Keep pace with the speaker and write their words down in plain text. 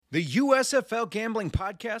The USFL Gambling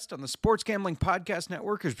Podcast on the Sports Gambling Podcast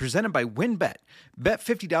Network is presented by WynnBET. Bet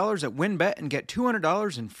 $50 at WynnBET and get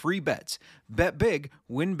 $200 in free bets. Bet big,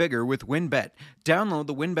 win bigger with WynnBET. Download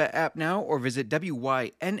the WynnBET app now or visit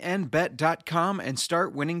wynnbet.com and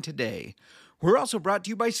start winning today. We're also brought to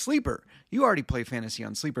you by Sleeper. You already play fantasy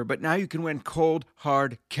on Sleeper, but now you can win cold,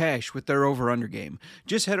 hard cash with their over-under game.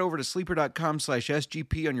 Just head over to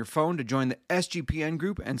sleeper.com/SGP on your phone to join the SGPN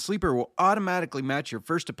group, and Sleeper will automatically match your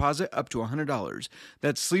first deposit up to $100.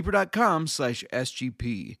 That's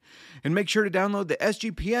sleeper.com/SGP. And make sure to download the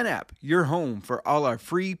SGPN app, your home for all our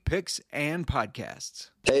free picks and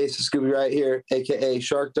podcasts. Hey, it's Scooby right here, a.k.a.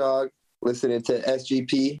 Shark Dog, listening to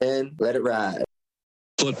SGP and Let It Ride.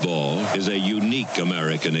 Football is a unique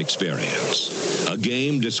American experience. A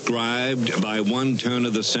game described by one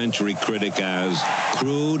turn-of-the-century critic as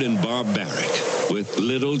crude and barbaric, with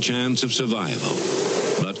little chance of survival.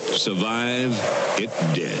 But survive it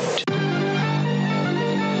did. I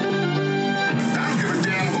don't give a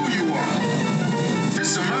damn who you are.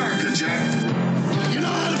 It's America, Jack. You know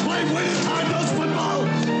how to play winning high-dose football?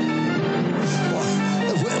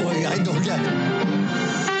 Well, I don't get it.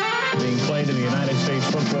 Being played in the United States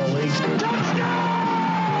Football League. Touchdown!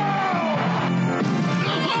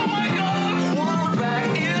 Oh my God! Quarterback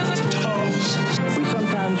is toast. We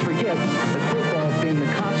sometimes forget that football, being the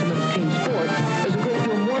consummate team sport, is a great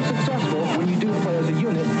deal more successful when you do play as a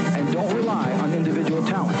unit and don't rely on individual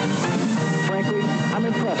talent. Frankly, I'm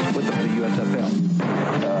impressed with the USFL.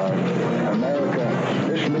 America,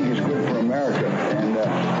 this league is good for America, and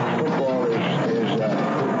football is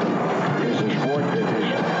a sport that is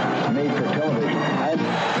made for television. That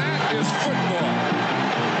is football.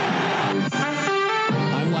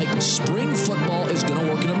 I'm like, spring football is going to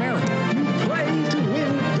work in America. You play to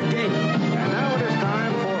win the game. And now it is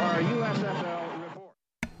time for our USFL report.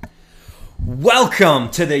 Welcome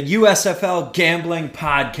to the USFL Gambling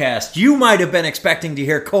Podcast. You might have been expecting to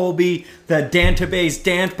hear Colby, the database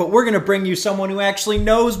dance, but we're going to bring you someone who actually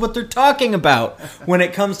knows what they're talking about when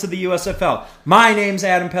it comes to the USFL. My name's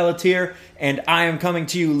Adam Pelletier, and I am coming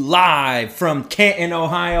to you live from Canton,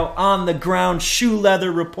 Ohio, on the ground, shoe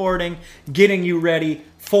leather reporting, getting you ready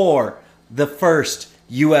for the first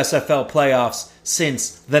USFL playoffs since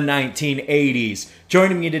the 1980s.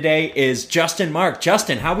 Joining me today is Justin Mark.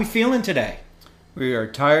 Justin, how are we feeling today? We are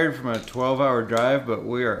tired from a 12-hour drive, but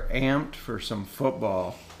we are amped for some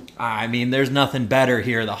football. I mean, there's nothing better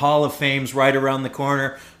here. The Hall of Fame's right around the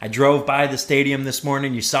corner. I drove by the stadium this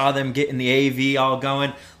morning. You saw them getting the AV all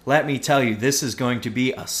going. Let me tell you, this is going to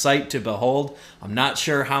be a sight to behold. I'm not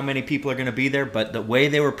sure how many people are going to be there, but the way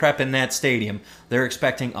they were prepping that stadium, they're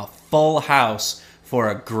expecting a full house for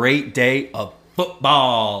a great day of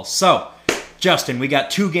football. So, Justin, we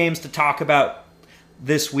got two games to talk about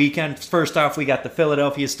this weekend. First off, we got the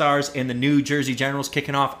Philadelphia Stars and the New Jersey Generals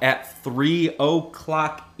kicking off at 3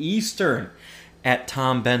 o'clock Eastern at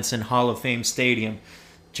Tom Benson Hall of Fame Stadium.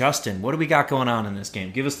 Justin, what do we got going on in this game?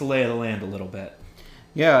 Give us the lay of the land a little bit.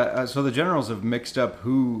 Yeah, so the Generals have mixed up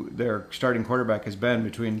who their starting quarterback has been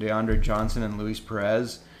between DeAndre Johnson and Luis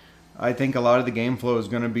Perez. I think a lot of the game flow is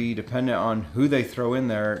going to be dependent on who they throw in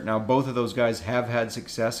there. Now, both of those guys have had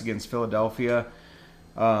success against Philadelphia.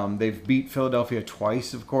 They've beat Philadelphia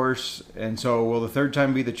twice, of course, and so will the third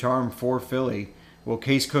time be the charm for Philly? Will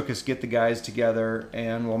Case Cookus get the guys together,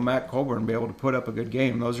 and will Matt Colburn be able to put up a good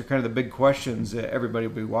game? Those are kind of the big questions that everybody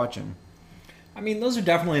will be watching. I mean, those are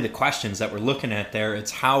definitely the questions that we're looking at there.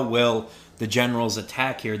 It's how will the Generals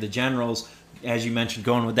attack here? The Generals, as you mentioned,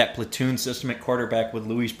 going with that platoon system at quarterback with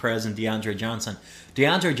Luis Perez and DeAndre Johnson.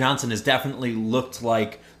 DeAndre Johnson has definitely looked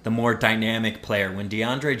like the more dynamic player. When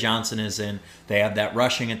DeAndre Johnson is in, they have that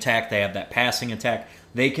rushing attack, they have that passing attack.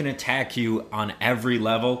 They can attack you on every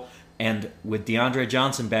level. And with DeAndre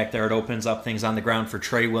Johnson back there, it opens up things on the ground for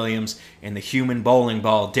Trey Williams and the human bowling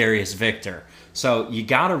ball, Darius Victor. So you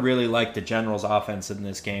got to really like the Generals' offense in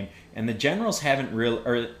this game. And the Generals haven't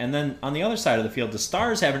really, and then on the other side of the field, the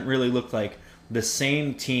Stars haven't really looked like the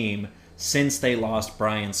same team since they lost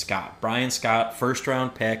Brian Scott. Brian Scott,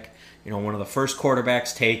 first-round pick, one of the first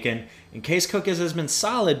quarterbacks taken. And Case Cookus has been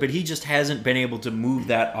solid, but he just hasn't been able to move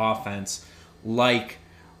that offense like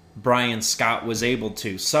Brian Scott was able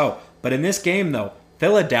to. But in this game, though,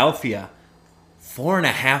 Philadelphia,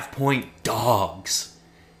 4.5-point dogs.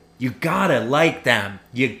 You gotta like them.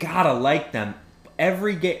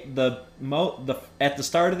 Every game, at the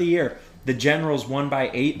start of the year, the Generals won by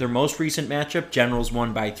 8. Their most recent matchup, Generals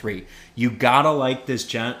won by 3. You gotta like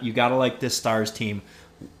this. You gotta like this Stars team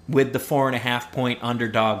with the 4.5-point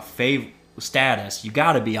underdog status, you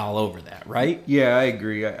got to be all over that, right? Yeah, I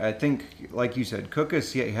agree. I think, like you said,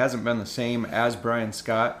 Cookus, he hasn't been the same as Brian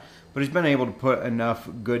Scott, but he's been able to put enough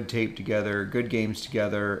good tape together, good games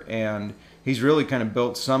together, and he's really kind of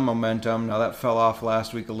built some momentum. Now, that fell off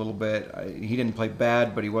last week a little bit. He didn't play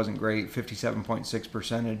bad, but he wasn't great, 57.6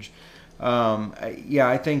 percentage.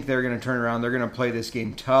 I think they're going to turn around. They're going to play this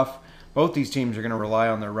game tough. Both these teams are going to rely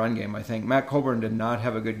on their run game, I think. Matt Colburn did not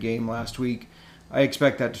have a good game last week. I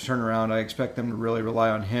expect that to turn around. I expect them to really rely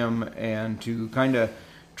on him and to kind of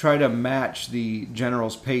try to match the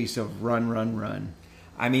Generals' pace of run.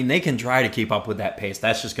 I mean, they can try to keep up with that pace.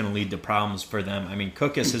 That's just going to lead to problems for them. I mean,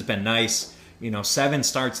 Cookus has been nice. 7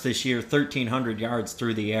 starts this year, 1,300 yards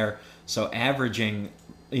through the air. So averaging,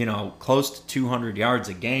 close to 200 yards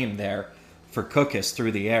a game there for Cookus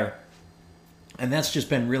through the air. And that's just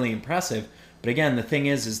been really impressive. But again, the thing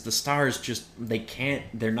is the Stars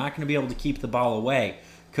they're not going to be able to keep the ball away.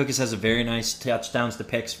 Cookus has a very nice touchdowns to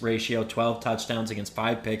picks ratio, 12 touchdowns against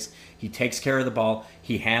 5 picks. He takes care of the ball.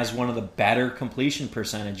 He has one of the better completion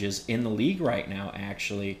percentages in the league right now,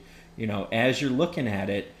 actually. As you're looking at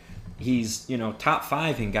it, he's, top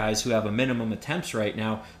 5 in guys who have a minimum attempts right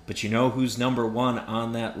now. But who's number 1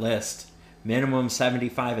 on that list? Minimum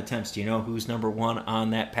 75 attempts. Do you know who's number 1 on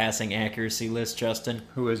that passing accuracy list, Justin?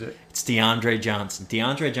 Who is it? It's DeAndre Johnson.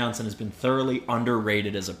 DeAndre Johnson has been thoroughly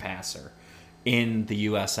underrated as a passer in the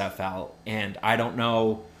USFL. And I don't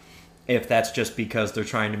know if that's just because they're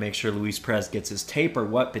trying to make sure Luis Perez gets his tape or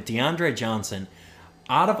what, but DeAndre Johnson,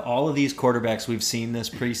 out of all of these quarterbacks we've seen this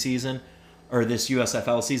preseason, or this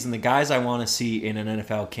USFL season, the guys I want to see in an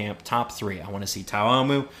NFL camp, top 3. I want to see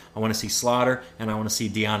Ta'amu, I want to see Slaughter, and I want to see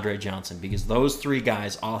DeAndre Johnson, because those 3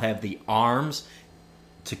 guys all have the arms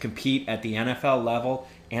to compete at the NFL level,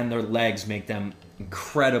 and their legs make them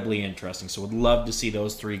incredibly interesting. So would love to see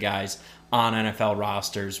those 3 guys on NFL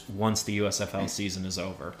rosters once the USFL season is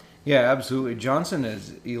over. Yeah, absolutely. Johnson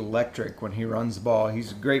is electric when he runs the ball.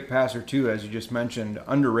 He's a great passer, too, as you just mentioned.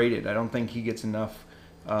 Underrated. I don't think he gets enough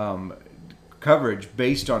coverage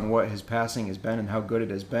based on what his passing has been and how good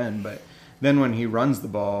it has been. But then when he runs the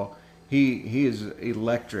ball, he is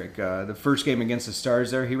electric. The first game against the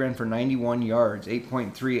Stars there, he ran for 91 yards,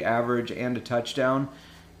 8.3 average, and a touchdown.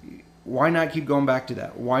 Why not keep going back to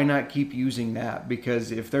that? Why not keep using that?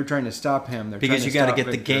 Because if they're trying to stop him, because you got to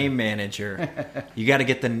get the game manager. You got to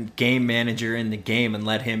get the game manager in the game and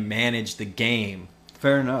let him manage the game.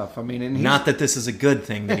 Fair enough. I mean, and not that this is a good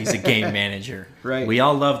thing that he's a game manager. Right. We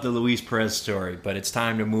all love the Luis Perez story, but it's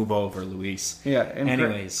time to move over, Luis. Yeah. And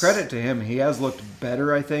anyways, credit to him. He has looked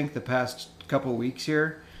better, I think, the past couple of weeks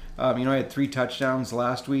here. He had 3 touchdowns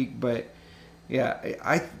last week, but yeah,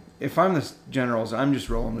 if I'm the Generals, I'm just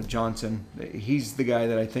rolling with Johnson. He's the guy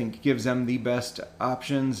that I think gives them the best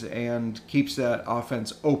options and keeps that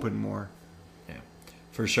offense open more. Yeah,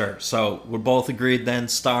 for sure. So we're both agreed then.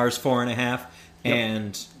 Stars 4.5. Yep.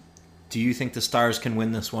 And do you think the Stars can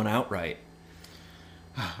win this one outright?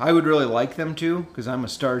 I would really like them to, because I'm a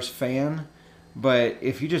Stars fan. But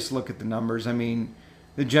if you just look at the numbers, I mean,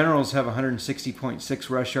 the Generals have 160.6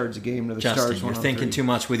 rush yards a game to the Justin, Stars 103. You're thinking too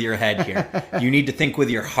much with your head here. You need to think with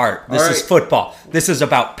your heart. This is football. This is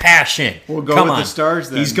about passion. We'll go with the Stars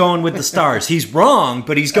then. He's going with the Stars. He's wrong,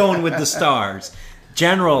 but he's going with the Stars.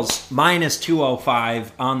 Generals minus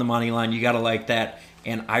 205 on the money line. You got to like that.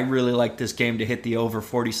 And I really like this game to hit the over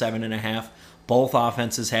 47.5. Both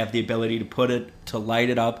offenses have the ability to light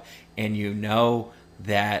it up, and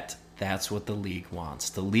that's what the league wants.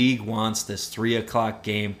 The league wants this 3 o'clock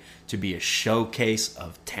game to be a showcase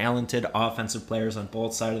of talented offensive players on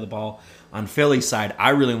both sides of the ball. On Philly's side, I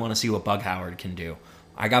really want to see what Bug Howard can do.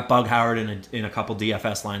 I got Bug Howard in a couple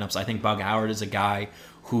DFS lineups. I think Bug Howard is a guy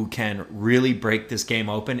who can really break this game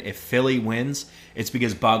open. If Philly wins, it's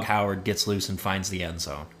because Bug Howard gets loose and finds the end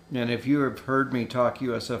zone. And if you have heard me talk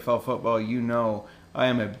USFL football, you know I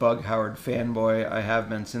am a Bug Howard fanboy. I have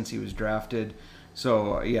been since he was drafted.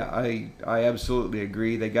 So, yeah, I absolutely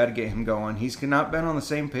agree. They got to get him going. He's not been on the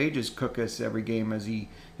same page as Cookus every game, as he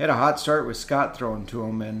had a hot start with Scott throwing to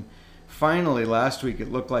him. And finally, last week,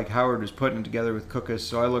 it looked like Howard was putting it together with Cookus,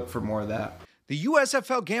 so I look for more of that. The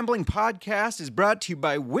USFL Gambling Podcast is brought to you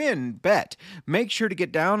by WynnBET. Make sure to get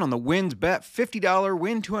down on the WynnBET $50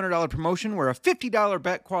 win $200 promotion, where a $50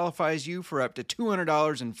 bet qualifies you for up to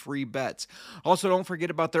 $200 in free bets. Also, don't forget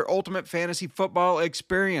about their Ultimate Fantasy Football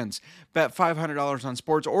Experience. Bet $500 on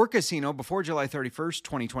sports or casino before July 31st,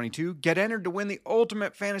 2022. Get entered to win the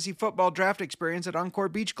Ultimate Fantasy Football Draft Experience at Encore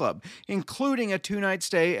Beach Club, including a 2-night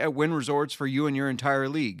stay at Wynn Resorts for you and your entire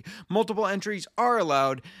league. Multiple entries are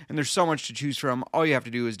allowed, and there's so much to choose from, all you have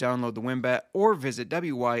to do is download the WinBet or visit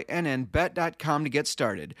wynnbet.com to get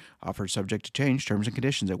started. Offer subject to change. Terms and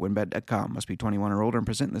conditions at winbet.com. Must be 21 or older and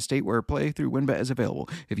present in the state where play through WinBet is available.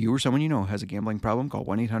 If you or someone you know has a gambling problem, call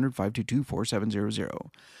 1-800-522-4700.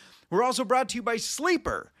 We're also brought to you by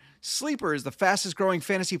Sleeper. Sleeper is the fastest growing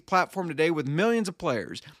fantasy platform today with millions of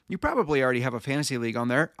players. You probably already have a fantasy league on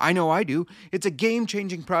there. I know I do. It's a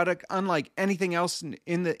game-changing product unlike anything else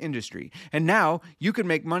in the industry. And now you can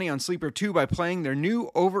make money on Sleeper too by playing their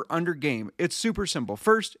new over-under game. It's super simple.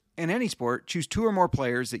 First, in any sport, choose 2 or more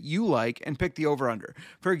players that you like and pick the over-under.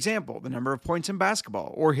 For example, the number of points in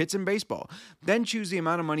basketball or hits in baseball. Then choose the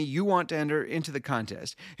amount of money you want to enter into the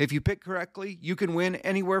contest. If you pick correctly, you can win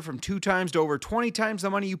anywhere from 2 times to over 20 times the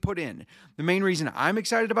money you put in. The main reason I'm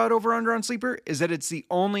excited about Over-Under on Sleeper is that it's the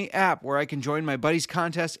only app where I can join my buddies'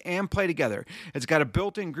 contests and play together. It's got a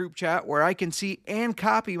built-in group chat where I can see and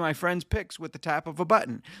copy my friends' picks with the tap of a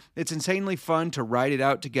button. It's insanely fun to ride it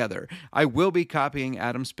out together. I will be copying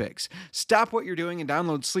Adam's picks. Stop what you're doing and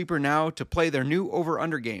download Sleeper now to play their new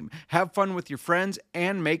over-under game. Have fun with your friends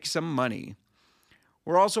and make some money.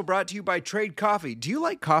 We're also brought to you by Trade Coffee. Do you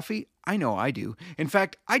like coffee? I know I do. In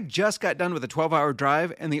fact, I just got done with a 12-hour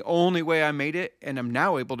drive, and the only way I made it, and I'm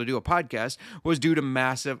now able to do a podcast, was due to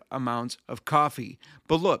massive amounts of coffee.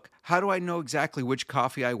 But look, how do I know exactly which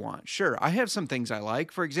coffee I want? Sure, I have some things I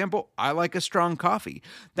like. For example, I like a strong coffee.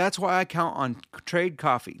 That's why I count on Trade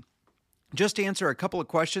Coffee. Just answer a couple of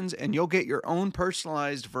questions and you'll get your own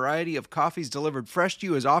personalized variety of coffees delivered fresh to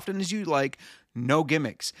you as often as you like. No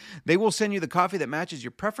gimmicks. They will send you the coffee that matches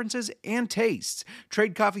your preferences and tastes.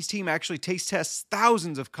 Trade Coffee's team actually taste tests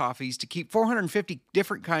thousands of coffees to keep 450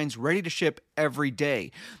 different kinds ready to ship every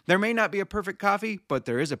day. There may not be a perfect coffee, but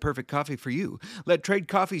there is a perfect coffee for you. Let Trade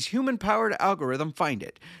Coffee's human-powered algorithm find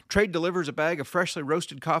it. Trade delivers a bag of freshly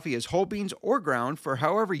roasted coffee as whole beans or ground for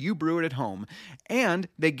however you brew it at home. And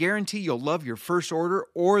they guarantee you'll love your first order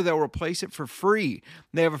or they'll replace it for free.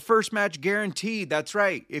 They have a first match guarantee. That's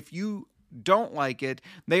right. If you don't like it,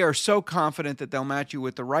 they are so confident that they'll match you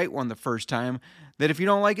with the right one the first time that if you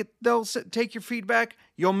don't like it, they'll take your feedback,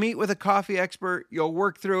 you'll meet with a coffee expert, you'll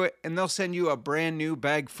work through it, and they'll send you a brand new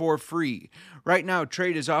bag for free. Right now,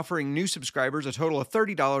 Trade is offering new subscribers a total of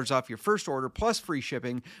 $30 off your first order plus free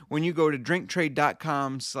shipping when you go to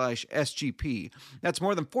drinktrade.com/SGP. That's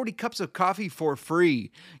more than 40 cups of coffee for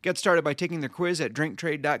free. Get started by taking the quiz at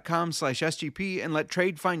drinktrade.com/SGP and let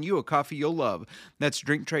Trade find you a coffee you'll love. That's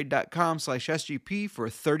drinktrade.com/SGP for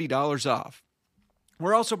 $30 off.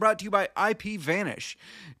 We're also brought to you by IPVanish.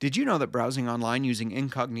 Did you know that browsing online using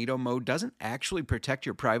incognito mode doesn't actually protect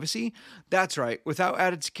your privacy? That's right. Without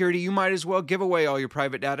added security, you might as well give away all your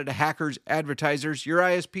private data to hackers, advertisers, your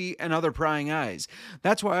ISP, and other prying eyes.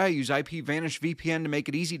 That's why I use IPVanish VPN to make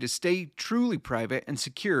it easy to stay truly private and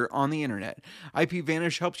secure on the internet.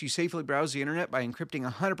 IPVanish helps you safely browse the internet by encrypting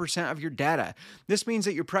 100% of your data. This means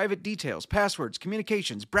that your private details, passwords,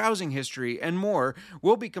 communications, browsing history, and more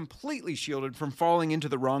will be completely shielded from falling into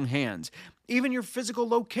the wrong hands. Even your physical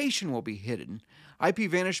location will be hidden.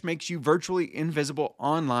 IPVanish makes you virtually invisible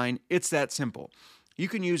online. It's that simple. You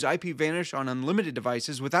can use IPVanish on unlimited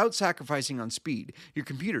devices without sacrificing on speed. Your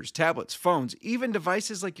computers, tablets, phones, even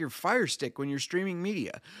devices like your Fire Stick when you're streaming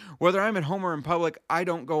media. Whether I'm at home or in public, I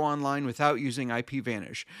don't go online without using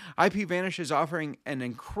IPVanish. IPVanish is offering an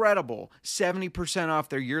incredible 70% off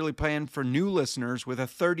their yearly plan for new listeners with a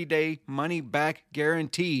 30-day money-back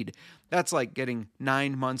guaranteed. That's like getting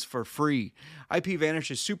 9 months for free. IPVanish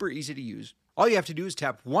is super easy to use. All you have to do is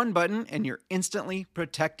tap one button and you're instantly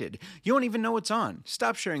protected. You won't even know it's on.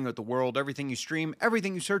 Stop sharing with the world everything you stream,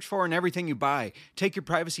 everything you search for, and everything you buy. Take your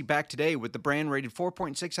privacy back today with the brand rated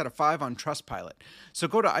 4.6 out of 5 on Trustpilot. So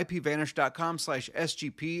go to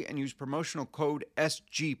IPVanish.com/SGP and use promotional code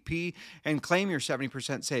SGP and claim your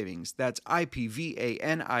 70% savings. That's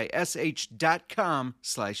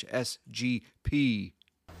IPVanish.com/SGP.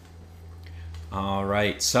 All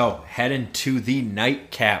right, so heading to the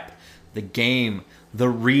nightcap. The game, the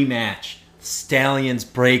rematch, Stallions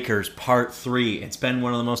Breakers Part 3. It's been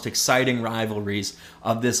one of the most exciting rivalries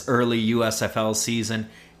of this early USFL season.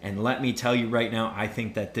 And let me tell you right now, I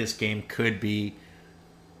think that this game could be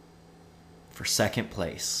for second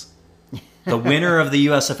place. The winner of the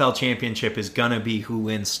USFL Championship is going to be who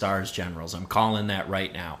wins Stars Generals. I'm calling that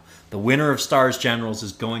right now. The winner of Stars Generals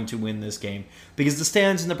is going to win this game. Because the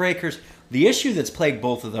Stallions and the Breakers, the issue that's plagued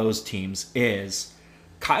both of those teams is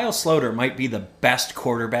Kyle Sloter might be the best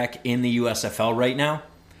quarterback in the USFL right now.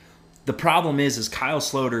 The problem is Kyle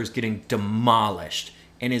Sloter is getting demolished.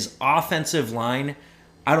 And his offensive line,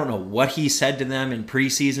 I don't know what he said to them in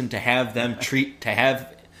preseason to have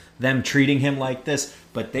them treating him like this,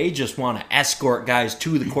 but they just want to escort guys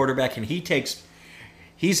to the quarterback, and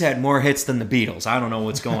he's had more hits than the Beatles. I don't know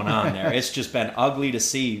what's going on there. It's just been ugly to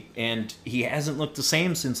see, and he hasn't looked the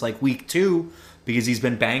same since like week 2 because he's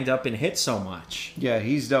been banged up and hit so much. Yeah,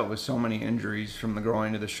 he's dealt with so many injuries from the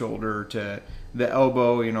groin to the shoulder to the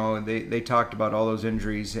elbow. You know, they talked about all those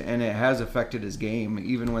injuries, and it has affected his game,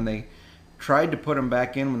 even when they tried to put him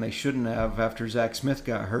back in when they shouldn't have after Zach Smith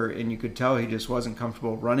got hurt, and you could tell he just wasn't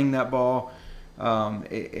comfortable running that ball,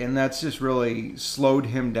 and that's just really slowed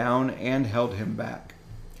him down and held him back.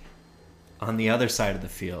 On the other side of the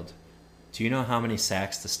field, do you know how many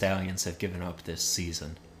sacks the Stallions have given up this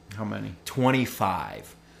season? How many?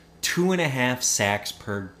 25. 2.5 sacks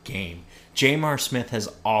per game. Jamar Smith has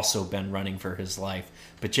also been running for his life,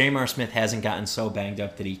 but Jamar Smith hasn't gotten so banged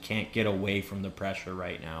up that he can't get away from the pressure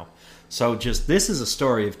right now. So this is a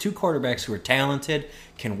story of 2 quarterbacks who are talented,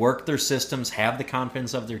 can work their systems, have the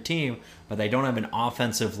confidence of their team, but they don't have an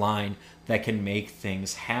offensive line that can make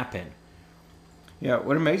things happen. Yeah,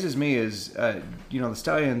 what amazes me is, the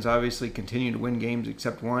Stallions obviously continue to win games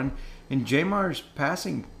except one, and Jamar's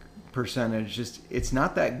passing percentage, it's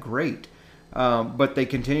not that great. But they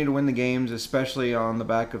continue to win the games, especially on the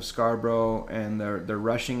back of Scarborough and their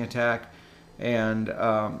rushing attack. And,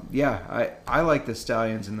 I like the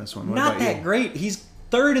Stallions in this one. What Not about that you? great. He's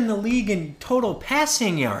 3rd in the league in total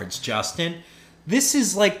passing yards, Justin. This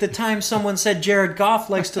is like the time someone said Jared Goff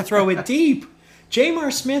likes to throw it deep.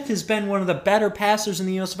 Jamar Smith has been one of the better passers in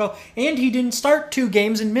the USFL, and he didn't start 2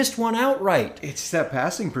 games and missed one outright. It's that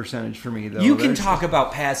passing percentage for me, though. You can talk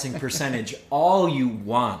about passing percentage all you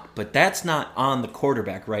want, but that's not on the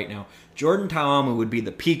quarterback right now. Jordan Ta'amu would be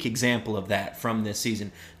the peak example of that from this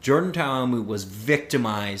season. Jordan Ta'amu was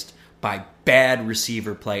victimized by bad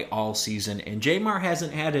receiver play all season, and Jamar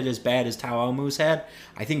hasn't had it as bad as Ta'amu's had.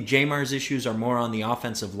 I think Jamar's issues are more on the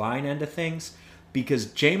offensive line end of things, because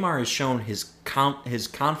Jamar has shown his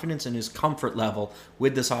confidence and his comfort level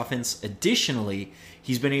with this offense. Additionally,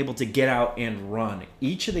 he's been able to get out and run.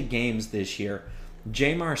 Each of the games this year,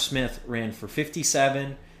 Jamar Smith ran for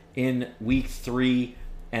 57 in week 3,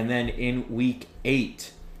 and then in week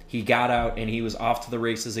 8, he got out and he was off to the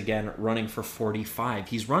races again, running for 45.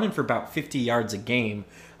 He's running for about 50 yards a game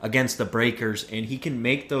against the Breakers, and he can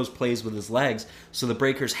make those plays with his legs, so the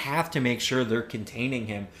Breakers have to make sure they're containing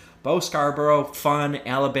him. Bo Scarborough, fun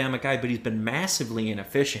Alabama guy, but he's been massively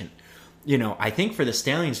inefficient. I think for the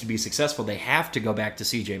Stallions to be successful, they have to go back to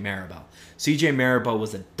C.J. Maribel. C.J. Maribel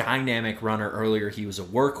was a dynamic runner earlier. He was a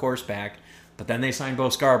workhorse back, but then they signed Bo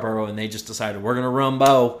Scarborough, and they just decided, we're going to run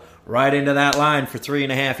Bo right into that line for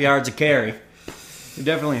 3.5 yards a carry. It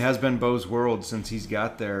definitely has been Bo's world since he's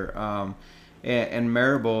got there. And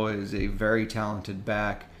Maribel is a very talented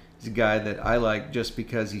back. He's a guy that I like just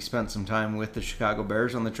because he spent some time with the Chicago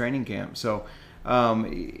Bears on the training camp. So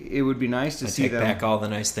it would be nice to see them. I take back all the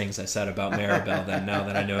nice things I said about Maribel then, now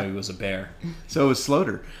that I know he was a Bear. So was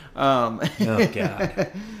Sloter. Oh,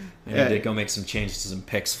 God. I need to go make some changes to some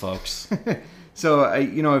picks, folks. So,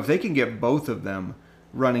 if they can get both of them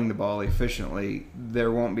running the ball efficiently,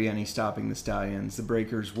 there won't be any stopping the Stallions. The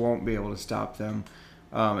Breakers won't be able to stop them.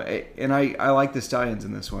 And I like the Stallions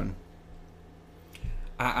in this one.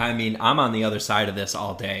 I mean, I'm on the other side of this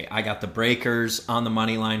all day. I got the Breakers on the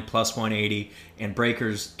money line, plus 180, and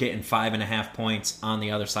Breakers getting 5.5 points on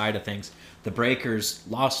the other side of things. The Breakers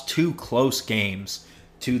lost 2 close games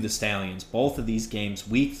to the Stallions. Both of these games,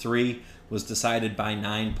 week 3 was decided by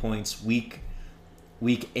 9 points. Week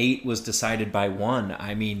 8 was decided by 1.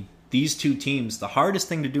 I mean, these 2 teams, the hardest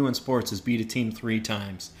thing to do in sports is beat a team 3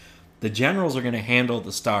 times. The Generals are going to handle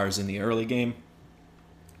the Stars in the early game.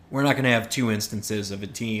 We're not going to have 2 instances of a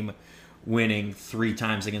team winning 3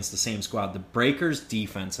 times against the same squad. The Breakers'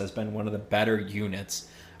 defense has been one of the better units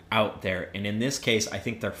out there. And in this case, I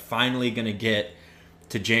think they're finally going to get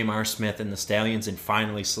to Jamar Smith and the Stallions and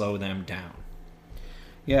finally slow them down.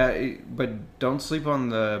 Yeah, but don't sleep on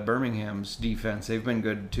the Birmingham's defense. They've been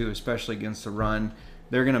good too, especially against the run.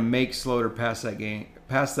 They're going to make Sloter pass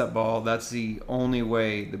that ball. That's the only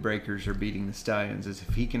way the Breakers are beating the Stallions, is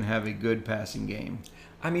if he can have a good passing game.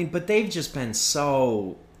 I mean, but they've just been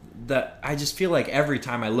I just feel like every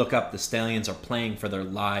time I look up, the Stallions are playing for their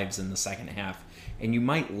lives in the second half. And you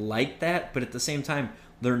might like that, but at the same time,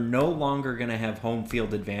 they're no longer going to have home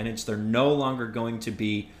field advantage. They're no longer going to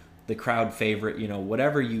be the crowd favorite.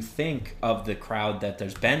 Whatever you think of the crowd that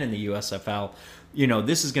there's been in the USFL,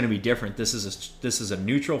 this is going to be different. This is a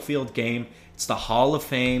neutral field game. It's the Hall of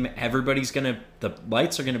Fame. The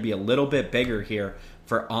lights are going to be a little bit bigger here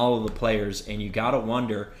for all of the players, and you got to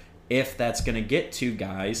wonder if that's going to get to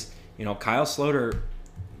guys. Kyle Sloter,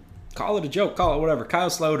 call it a joke, call it whatever. Kyle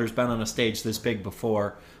Sloter's been on a stage this big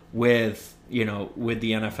before with the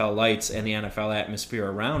NFL lights and the NFL atmosphere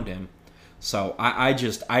around him. So I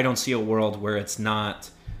don't see a world where it's not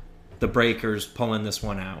the Breakers pulling this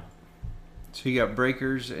one out. So you got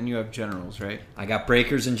Breakers and you have Generals, right? I got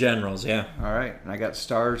Breakers and Generals, yeah. All right, and I got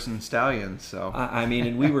Stars and Stallions. So I mean,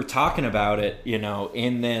 and we were talking about it, in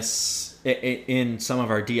some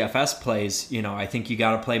of our DFS plays. I think you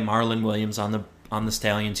got to play Marlon Williams on the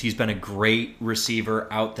Stallions. He's been a great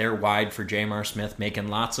receiver out there wide for Jamar Smith, making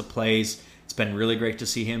lots of plays. It's been really great to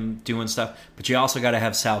see him doing stuff. But you also got to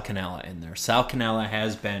have Sal Cannella in there. Sal Cannella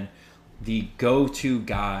has been the go-to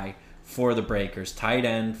guy for the Breakers, tight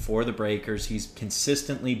end for the Breakers. He's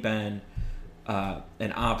consistently been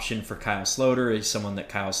an option for Kyle Sloter. He's someone that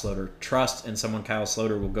Kyle Sloter trusts and someone Kyle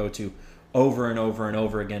Sloter will go to over and over and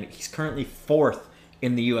over again. He's currently 4th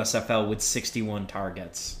in the USFL with 61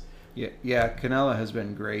 targets. Yeah, Cannella has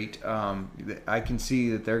been great. I can see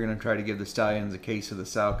that they're going to try to give the Stallions a case of the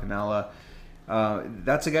Sal Cannella.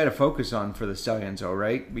 That's a guy to focus on for the Stallions, though,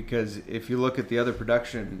 right? Because if you look at the other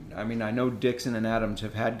production, I mean, I know Dixon and Adams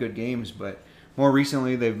have had good games, but more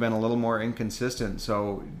recently they've been a little more inconsistent.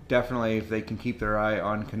 So definitely if they can keep their eye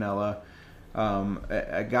on Cannella.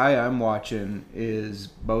 A guy I'm watching is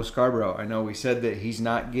Bo Scarborough. I know we said that he's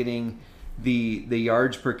not getting the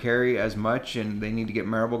yards per carry as much, and they need to get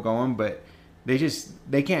Marable going, but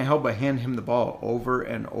they can't help but hand him the ball over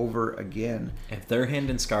and over again. If they're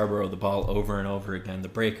handing Scarborough the ball over and over again, the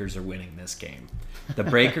Breakers are winning this game. The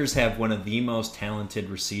Breakers have one of the most talented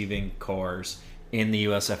receiving cores in the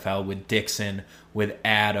USFL with Dixon, with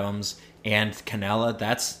Adams, and Cannella.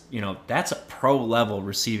 That's a pro-level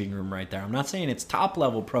receiving room right there. I'm not saying it's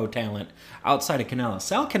top-level pro talent outside of Cannella.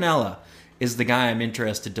 Sal Cannella is the guy I'm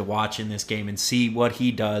interested to watch in this game and see what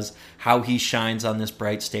he does, how he shines on this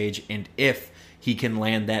bright stage, and if he can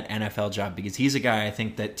land that NFL job, because he's a guy I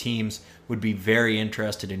think that teams would be very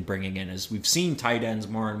interested in bringing in, as we've seen tight ends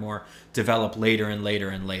more and more develop later and later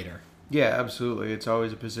and later. Yeah, absolutely. It's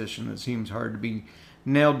always a position that seems hard to be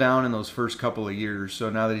nailed down in those first couple of years. So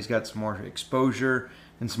now that he's got some more exposure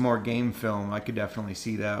and some more game film, I could definitely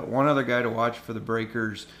see that. One other guy to watch for the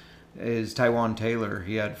Breakers is Tywan Taylor.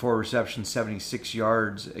 He had 4 receptions, 76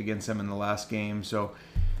 yards against them in the last game. So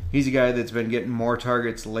he's a guy that's been getting more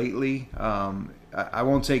targets lately. I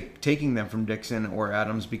won't say taking them from Dixon or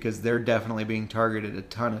Adams because they're definitely being targeted a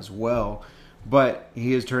ton as well. But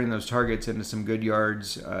he is turning those targets into some good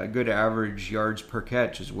yards, good average yards per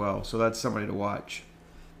catch as well. So that's somebody to watch.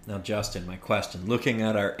 Now, Justin, my question. Looking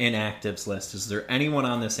at our inactives list, is there anyone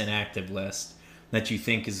on this inactive list that you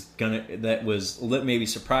think that was maybe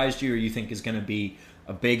surprised you, or you think is gonna be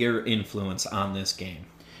a bigger influence on this game?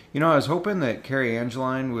 I was hoping that Kerry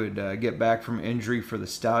Angeline would get back from injury for the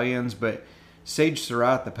Stallions, but Sage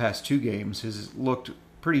Surratt the past 2 games has looked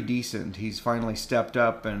pretty decent. He's finally stepped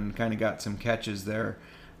up and kind of got some catches there.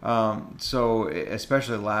 So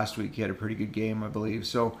especially last week, he had a pretty good game, I believe.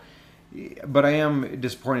 So, but I am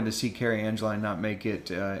disappointed to see Kerry Angeline not make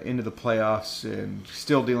it into the playoffs and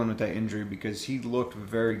still dealing with that injury, because he looked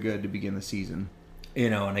very good to begin the season.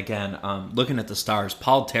 And again, looking at the Stars,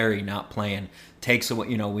 Paul Terry not playing takes away,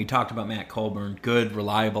 we talked about Matt Colburn, good,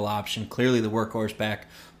 reliable option, clearly the workhorse back.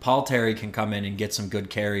 Paul Terry can come in and get some good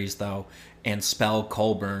carries, though, and spell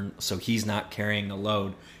Colburn so he's not carrying the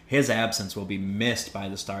load. His absence will be missed by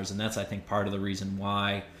the Stars, and that's, I think, part of the reason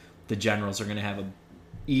why the Generals are going to have an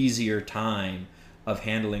easier time of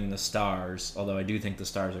handling the Stars, although I do think the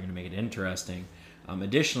Stars are going to make it interesting.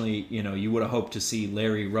 Additionally, you would have hoped to see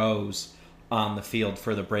Larry Rose on the field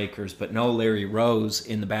for the Breakers, but no Larry Rose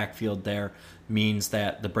in the backfield there means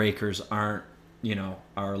that the Breakers are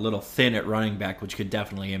a little thin at running back, which could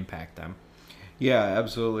definitely impact them. Yeah,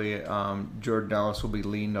 absolutely. Jordan Ellis will be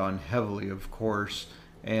leaned on heavily, of course.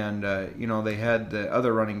 And, they had the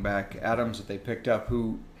other running back, Adams, that they picked up,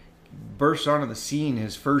 who burst onto the scene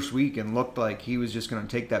his first week and looked like he was just going to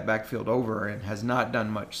take that backfield over and has not done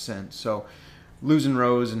much since. So losing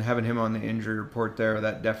Rose and having him on the injury report there,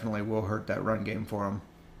 that definitely will hurt that run game for him.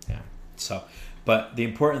 Yeah. So, but the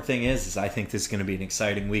important thing is I think this is going to be an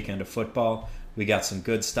exciting weekend of football. We got some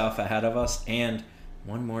good stuff ahead of us, and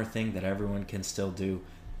one more thing that everyone can still do.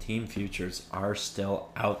 Team futures are still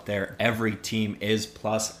out there. Every team is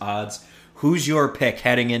plus odds. Who's your pick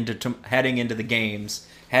heading into the games,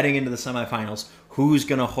 heading into the semifinals? Who's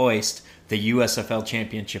going to hoist the USFL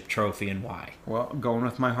championship trophy and why? Well, going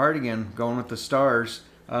with my heart again, going with the Stars.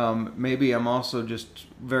 Maybe I'm also just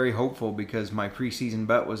very hopeful because my preseason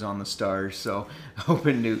bet was on the Stars, so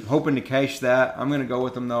hoping to cash that. I'm going to go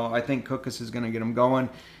with them, though. I think Cookus is going to get them going.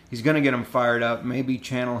 He's going to get them fired up, maybe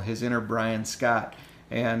channel his inner Brian Scott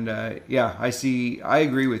And I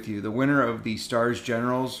agree with you. The winner of the Stars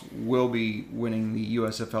Generals will be winning the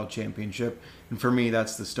USFL championship. And for me,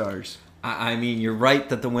 that's the Stars. I mean, you're right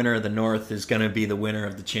that the winner of the North is going to be the winner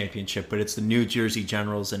of the championship, but it's the New Jersey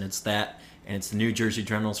Generals, and it's the New Jersey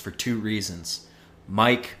Generals for two reasons.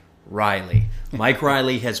 Mike Riley. Mike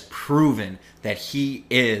Riley has proven that he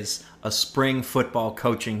is a spring football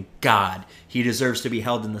coaching god. He deserves to be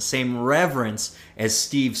held in the same reverence as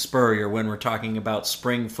Steve Spurrier when we're talking about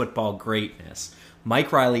spring football greatness.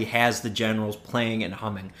 Mike Riley has the Generals playing and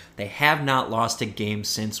humming. They have not lost a game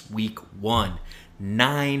since week 1.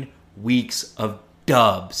 9 weeks of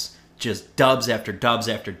dubs. Just dubs after dubs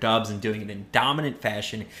after dubs, and doing it in dominant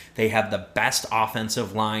fashion. They have the best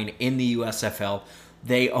offensive line in the USFL.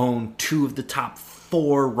 They own 2 of the top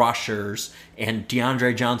 4 rushers, and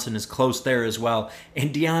DeAndre Johnson is close there as well.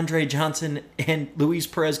 And DeAndre Johnson and Luis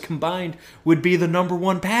Perez combined would be the number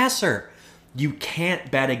 1 passer. You can't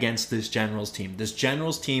bet against this Generals team. This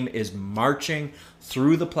Generals team is marching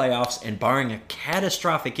through the playoffs, and barring a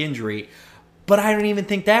catastrophic injury, but I don't even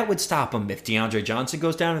think that would stop them. If DeAndre Johnson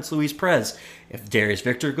goes down, it's Luis Perez. If Darius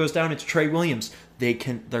Victor goes down, it's Trey Williams.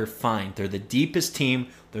 They're fine. They're the deepest team.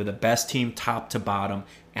 They're the best team top to bottom.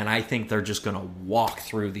 And I think they're just going to walk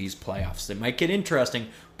through these playoffs. It might get interesting,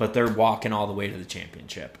 but they're walking all the way to the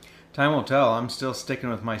championship. Time will tell. I'm still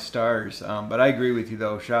sticking with my Stars. But I agree with you,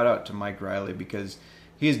 though. Shout out to Mike Riley because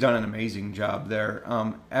he has done an amazing job there.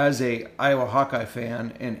 As a Iowa Hawkeye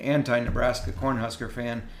fan and anti-Nebraska Cornhusker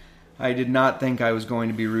fan, I did not think I was going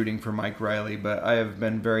to be rooting for Mike Riley, but I have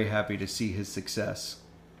been very happy to see his success.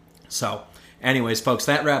 So, anyways, folks,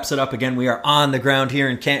 that wraps it up. Again, we are on the ground here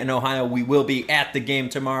in Canton, Ohio. We will be at the game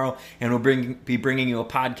tomorrow, and we'll be bringing you a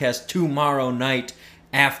podcast tomorrow night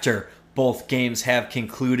after both games have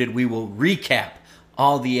concluded. We will recap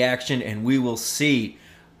all the action, and we will see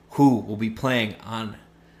who will be playing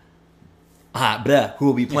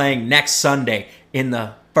next Sunday in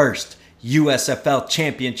the first USFL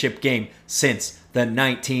championship game since the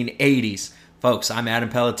 1980s. Folks, I'm Adam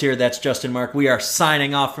Pelletier. That's Justin Mark. We are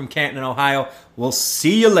signing off from Canton, Ohio. We'll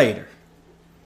see you later.